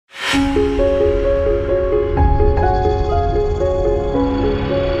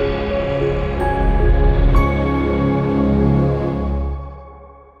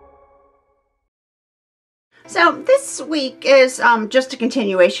So this week is just a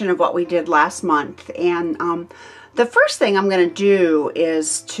continuation of what we did last month, and the first thing I'm going to do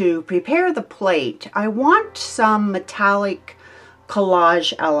is to prepare the plate. I want some metallic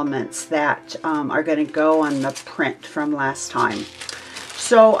collage elements that are going to go on the print from last time.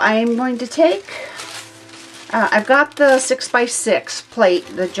 So I'm going to take, I've got the 6x6 plate,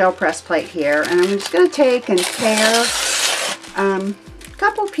 the gel press plate here, and I'm just going to take and tear a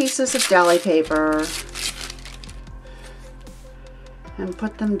couple pieces of deli paper and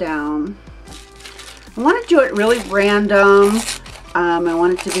put them down. I want to do it really random. I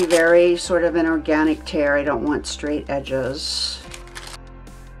want it to be very sort of an organic tear. I don't want straight edges.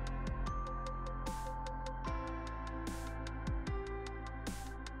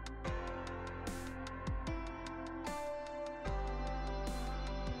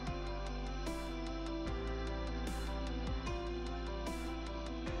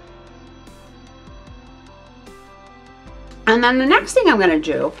 And then the next thing I'm going to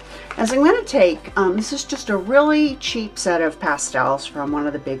do is I'm going to take, this is just a really cheap set of pastels from one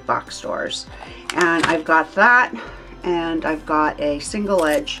of the big box stores. And I've got that, and I've got a single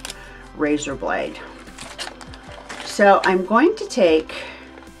edge razor blade. So I'm going to take,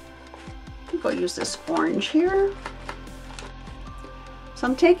 I think I'll use this orange here. So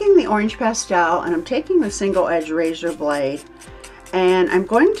I'm taking the orange pastel and I'm taking the single edge razor blade, and I'm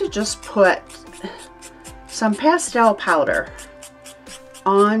going to just put some pastel powder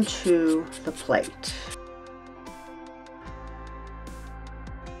onto the plate.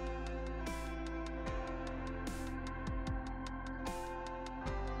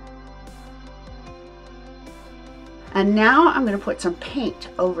 And now I'm going to put some paint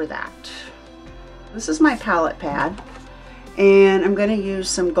over that. This is my palette pad, and I'm going to use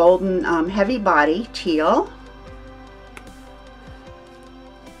some golden heavy body teal.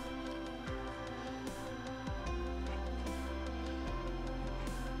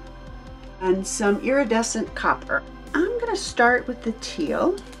 And some iridescent copper. I'm going to start with the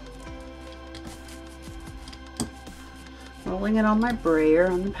teal, rolling it on my brayer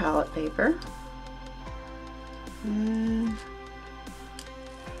on the palette paper, and I'm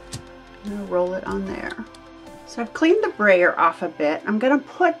going to roll it on there. So I've cleaned the brayer off a bit. I'm going to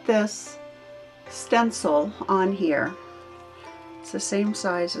put this stencil on here. It's the same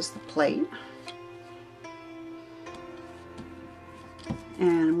size as the plate.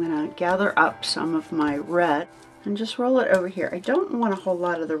 And I'm going to gather up some of my red and just roll it over here. I don't want a whole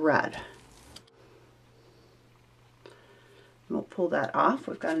lot of the red. We'll pull that off.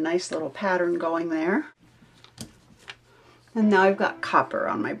 We've got a nice little pattern going there. And now I've got copper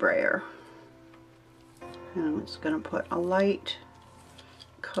on my brayer. And I'm just going to put a light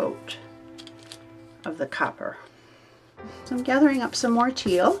coat of the copper. So I'm gathering up some more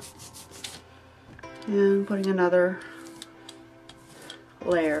teal and putting another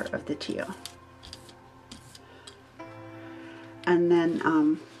layer of the teal, and then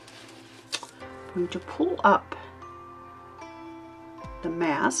I'm going to pull up the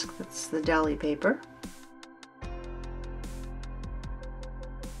mask, that's the deli paper,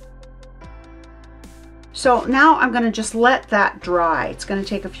 so now I'm going to just let that dry. It's going to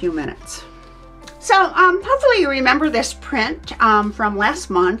take a few minutes. So hopefully you remember this print from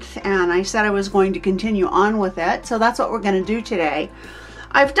last month, and I said I was going to continue on with it, so that's what we're going to do today.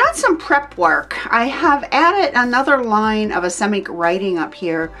 I've done some prep work. I have added another line of Asemic writing up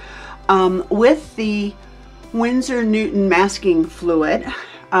here with the Winsor Newton masking fluid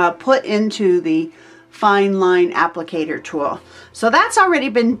put into the fine line applicator tool. So that's already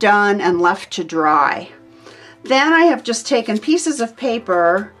been done and left to dry. Then I have just taken pieces of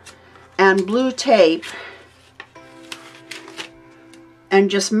paper and blue tape and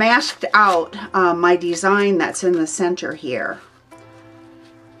just masked out my design that's in the center here.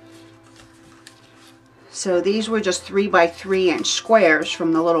 So these were just 3x3 inch squares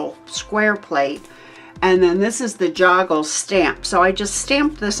from the little square plate. And then this is the joggle stamp. So I just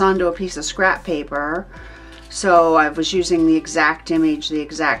stamped this onto a piece of scrap paper. So I was using the exact image, the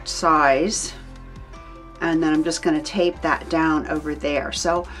exact size. And then I'm just going to tape that down over there.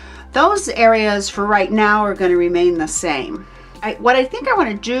 So those areas for right now are going to remain the same. What I think I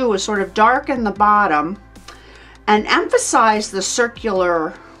want to do is sort of darken the bottom and emphasize the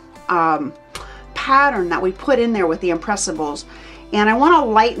circular pattern that we put in there with the impressibles, and I want to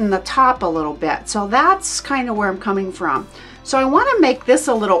lighten the top a little bit. So that's kind of where I'm coming from. So I want to make this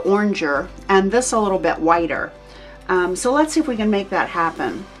a little oranger and this a little bit whiter. So let's see if we can make that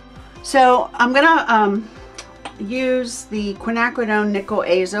happen. So I'm gonna use the quinacridone nickel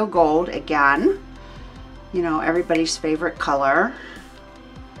azo gold again, you know, everybody's favorite color,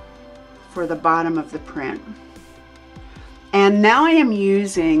 for the bottom of the print. And now I am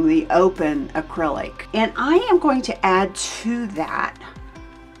using the open acrylic, and I am going to add to that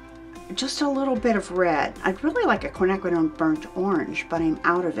just a little bit of red. I'd really like a quinacridone burnt orange, but I'm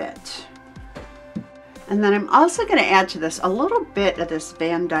out of it. And then I'm also going to add to this a little bit of this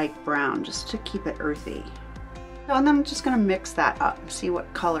Van Dyke brown, just to keep it earthy. And then I'm just going to mix that up, see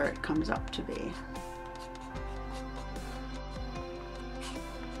what color it comes up to be.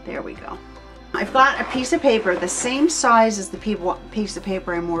 There we go. I've got a piece of paper the same size as the piece of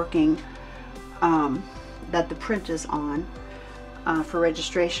paper I'm working, that the print is on, for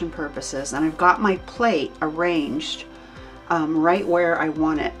registration purposes. And I've got my plate arranged right where I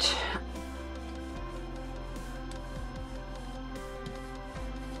want it.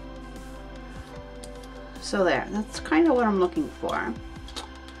 So there, that's kind of what I'm looking for.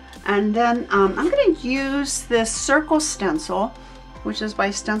 And then I'm going to use this circle stencil, which is by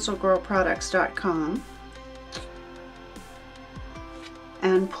stencilgirlproducts.com,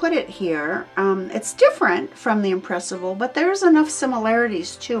 and put it here. It's different from the impressible, but there's enough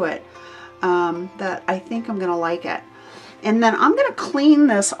similarities to it that I think I'm going to like it. And then I'm going to clean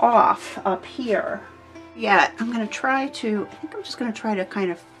this off up here. Yeah, I'm going to try to, I think I'm just going to try to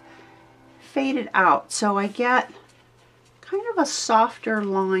kind of fade it out so I get kind of a softer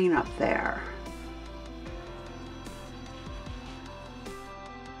line up there.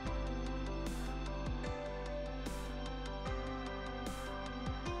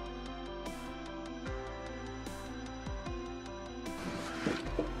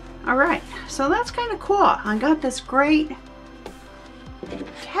 All right, so that's kind of cool. I got this great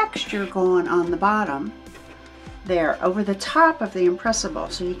texture going on the bottom there over the top of the impressible,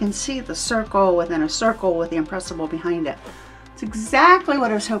 so you can see the circle within a circle with the impressible behind it. It's exactly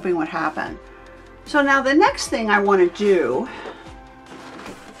what I was hoping would happen. So now the next thing I want to do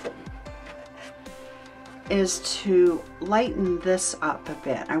is to lighten this up a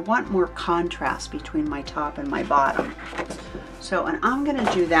bit. I want more contrast between my top and my bottom. So, and I'm going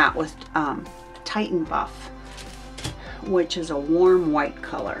to do that with Titan Buff, which is a warm white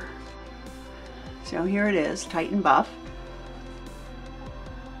color. So here it is, Titan Buff.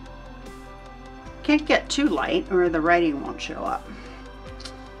 Can't get too light or the writing won't show up.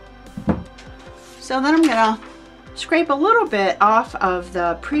 So then I'm going to scrape a little bit off of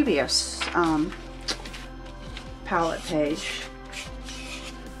the previous palette page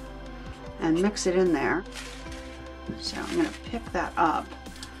and mix it in there. So I'm going to pick that up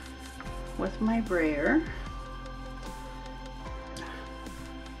with my brayer.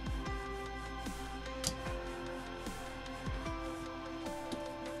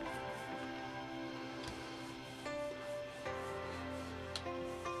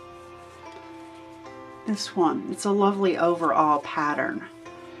 This one, it's a lovely overall pattern,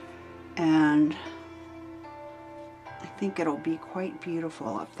 and I think it'll be quite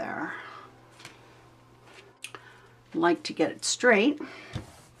beautiful up there. I like to get it straight.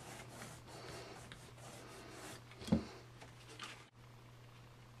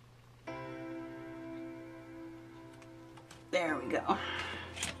 There we go.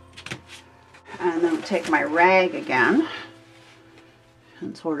 And then I'll take my rag again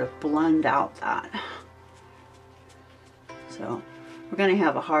and sort of blend out that. So we're going to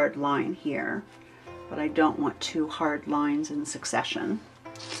have a hard line here, but I don't want two hard lines in succession.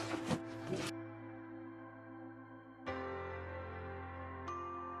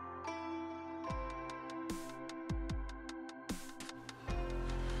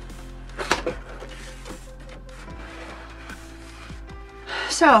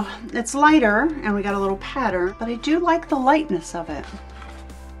 So it's lighter and we got a little pattern, but I do like the lightness of it.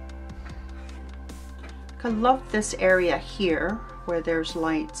 I love this area here where there's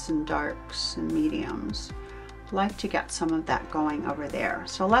lights and darks and mediums. I'd like to get some of that going over there.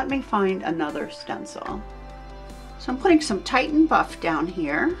 So let me find another stencil. So I'm putting some Titan Buff down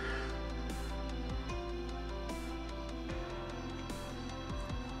here.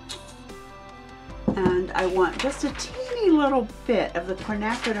 And I want just a teeny little bit of the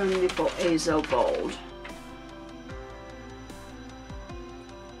quinacridone nickel azo gold.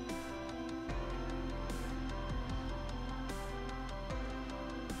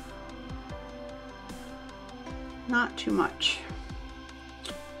 Not too much.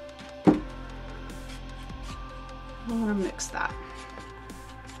 I want to mix that.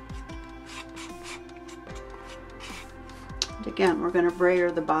 And again, we're going to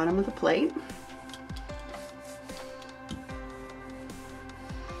brayer the bottom of the plate.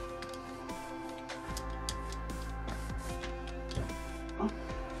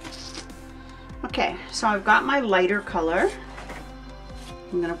 Okay, so I've got my lighter color.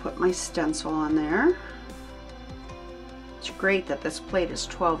 I'm going to put my stencil on there. It's great that this plate is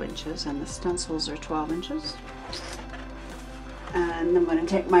 12 inches and the stencils are 12 inches. And I'm going to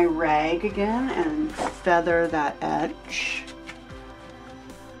take my rag again and feather that edge.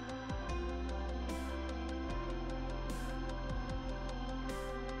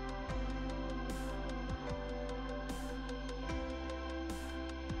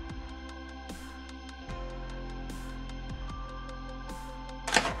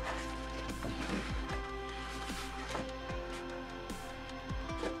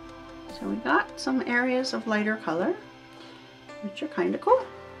 So we got some areas of lighter color, which are kind of cool.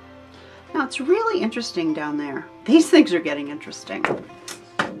 Now it's really interesting down there. These things are getting interesting.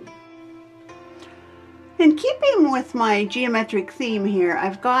 In keeping with my geometric theme here,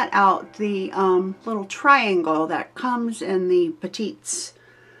 I've got out the little triangle that comes in the Petites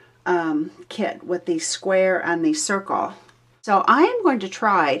kit with the square and the circle. So I am going to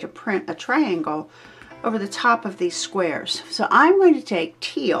try to print a triangle over the top of these squares. So I'm going to take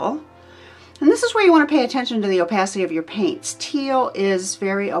teal. And this is where you want to pay attention to the opacity of your paints. Teal is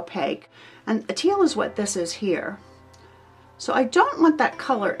very opaque, and teal is what this is here. So I don't want that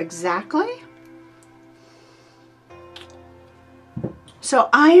color exactly. So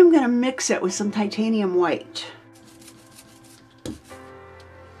I am going to mix it with some titanium white.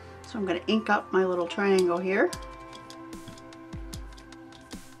 So I'm going to ink up my little triangle here.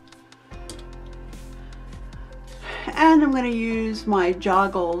 And I'm going to use my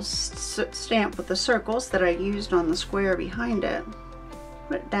Joggles stamp with the circles that I used on the square behind it.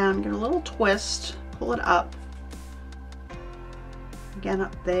 Put it down, get a little twist, pull it up. Again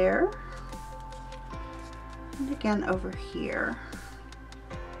up there. And again over here.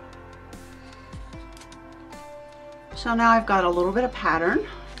 So now I've got a little bit of pattern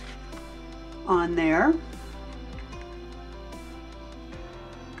on there.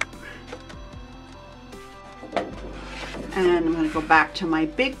 And I'm going to go back to my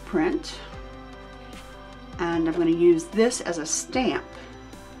big print, and I'm going to use this as a stamp,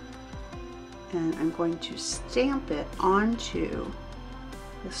 and I'm going to stamp it onto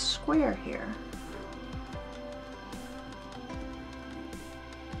the square here.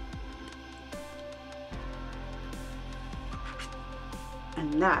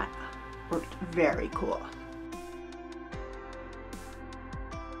 And that worked very cool.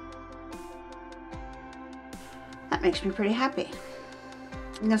 That makes me pretty happy.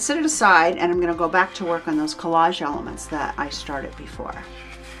 I'm going to set it aside, and I'm going to go back to work on those collage elements that I started before.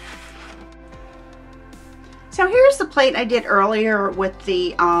 So here's the plate I did earlier with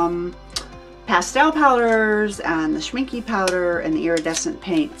the pastel powders and the schminky powder and the iridescent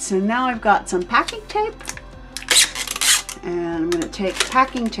paints. So now I've got some packing tape, and I'm going to take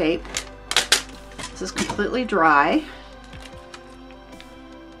packing tape. This is completely dry.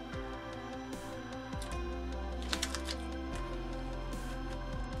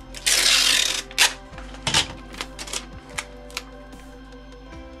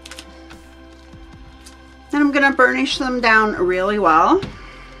 And I'm going to burnish them down really well.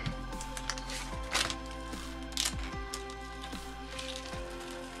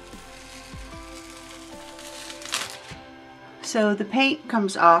 So the paint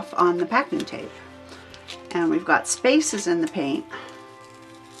comes off on the packing tape. And we've got spaces in the paint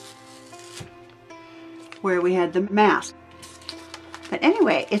where we had the mask. But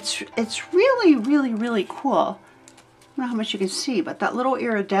anyway, it's really, really, really cool. I don't know how much you can see, but that little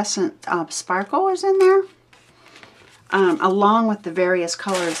iridescent sparkle is in there. Along with the various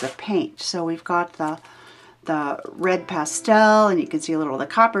colors of paint. So we've got the red pastel, and you can see a little of the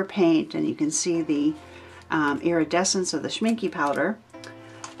copper paint, and you can see the iridescence of the schminky powder.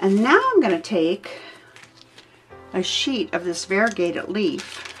 And now I'm going to take a sheet of this variegated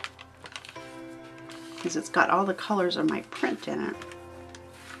leaf, because it's got all the colors of my print in it.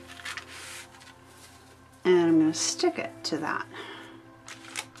 And I'm going to stick it to that.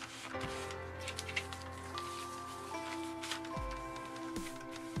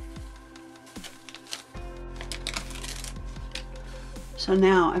 So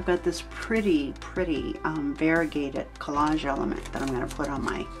now I've got this pretty variegated collage element that I'm going to put on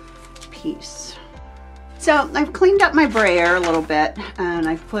my piece. So I've cleaned up my brayer a little bit, and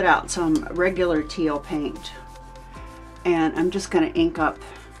I've put out some regular teal paint, and I'm just going to ink up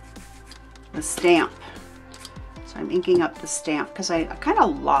the stamp. So I'm inking up the stamp because I kind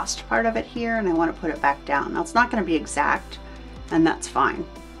of lost part of it here, and I want to put it back down. Now it's not going to be exact, and that's fine.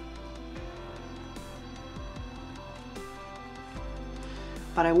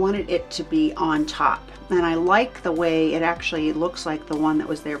 But I wanted it to be on top, and I like the way it actually looks like the one that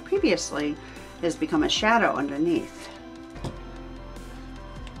was there previously, has become a shadow underneath.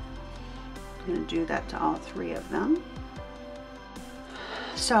 I'm going to do that to all three of them.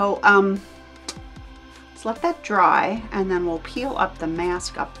 So let's let that dry, and then we'll peel up the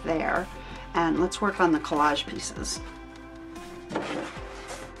mask up there, and let's work on the collage pieces.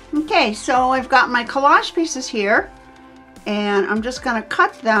 Okay, so I've got my collage pieces here, and I'm just going to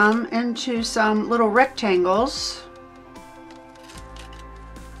cut them into some little rectangles.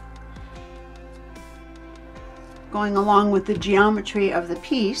 Going along with the geometry of the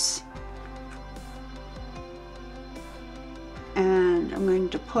piece. And I'm going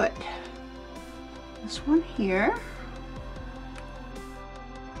to put this one here.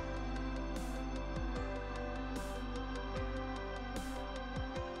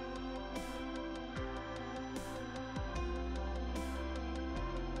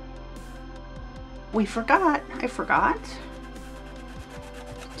 I forgot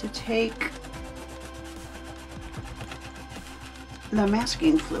to take the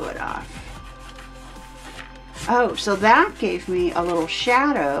masking fluid off. Oh, so that gave me a little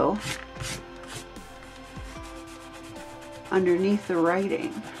shadow underneath the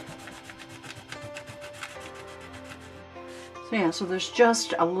writing. So yeah, so there's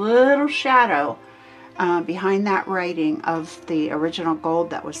just a little shadow behind that writing of the original gold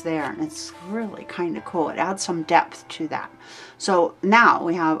that was there, and it's really kind of cool. It adds some depth to that. So now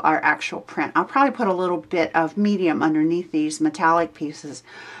we have our actual print. I'll probably put a little bit of medium underneath these metallic pieces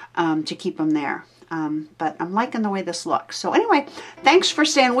to keep them there. But I'm liking the way this looks. So anyway, thanks for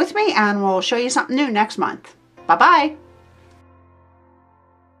staying with me, and we'll show you something new next month. Bye-bye.